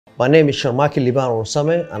My name is Sharmarke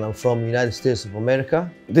and I'm from United States of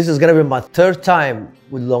America. This is gonna be my third time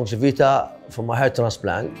with Longevita for my hair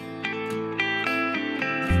transplant.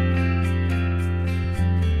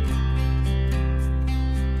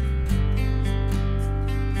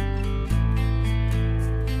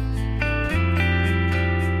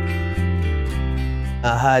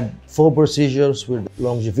 I had 4 procedures with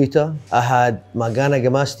Longevita. I had my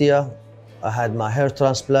gynecomastia, I had my hair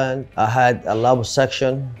transplant, I had a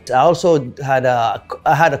liposuction. I also had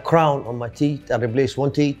a crown on my teeth. I replaced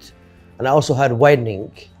 1 teeth, and I also had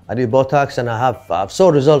whitening. I did Botox, and I saw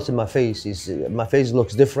results in my face. My face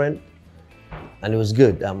looks different, and it was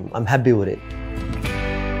good. I'm happy with it.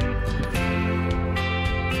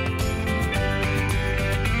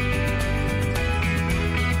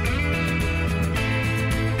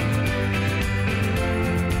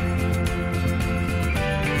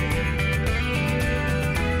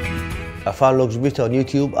 I found Longevita on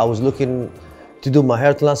YouTube. I was looking to do my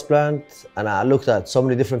hair transplant, and I looked at so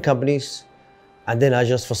many different companies. And then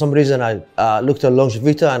for some reason, I looked at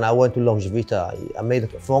Longevita, and I went to Longevita. I made a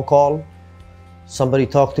phone call. Somebody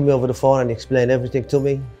talked to me over the phone and explained everything to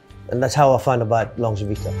me. And that's how I found about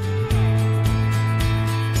Longevita.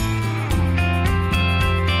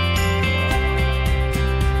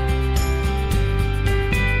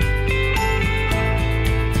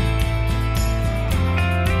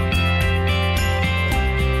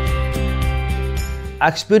 I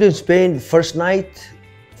experienced pain the first night.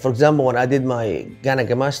 For example, when I did my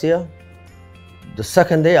gynecomastia, the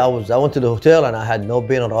second day I went to the hotel and I had no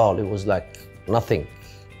pain at all. It was like nothing.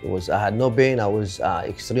 I had no pain. I was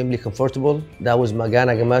extremely comfortable. That was my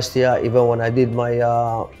gynecomastia. Even when I did my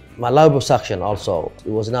liposuction also,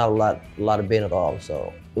 it was not a lot of pain at all.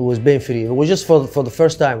 So it was pain-free. It was just for the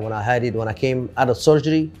first time when I had it. When I came out of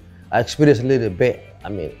surgery, I experienced a little pain. I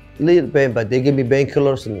mean, a little pain, but they gave me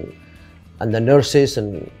painkillers, and the nurses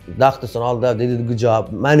and doctors and all that, they did a good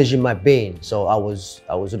job managing my pain. So I was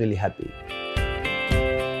really happy.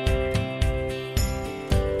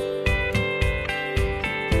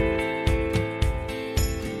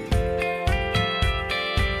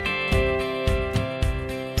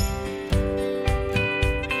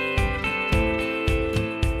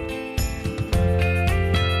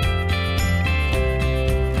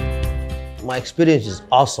 My experience is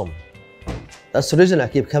awesome. That's the reason I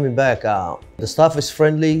keep coming back. The staff is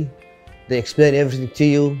friendly. They explain everything to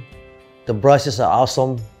you. The prices are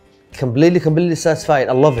awesome. Completely satisfied.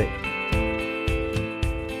 I love it.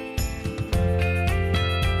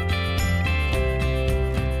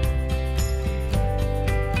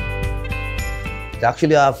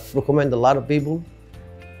 Actually, I've recommended a lot of people.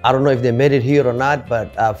 I don't know if they made it here or not,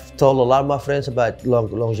 but I've told a lot of my friends about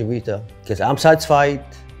Longevita because I'm satisfied.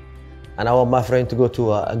 And I want my friend to go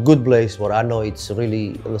to a good place where I know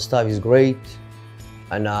the staff is great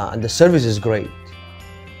and the service is great.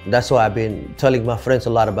 That's why I've been telling my friends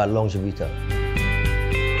a lot about Longevita.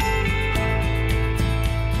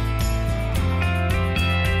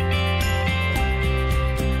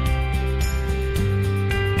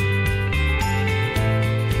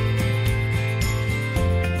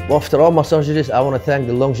 After all my surgeries, I want to thank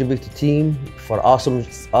the Longevita team for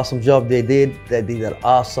awesome job they did. They did an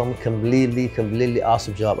awesome, completely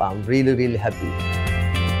awesome job. I'm really happy.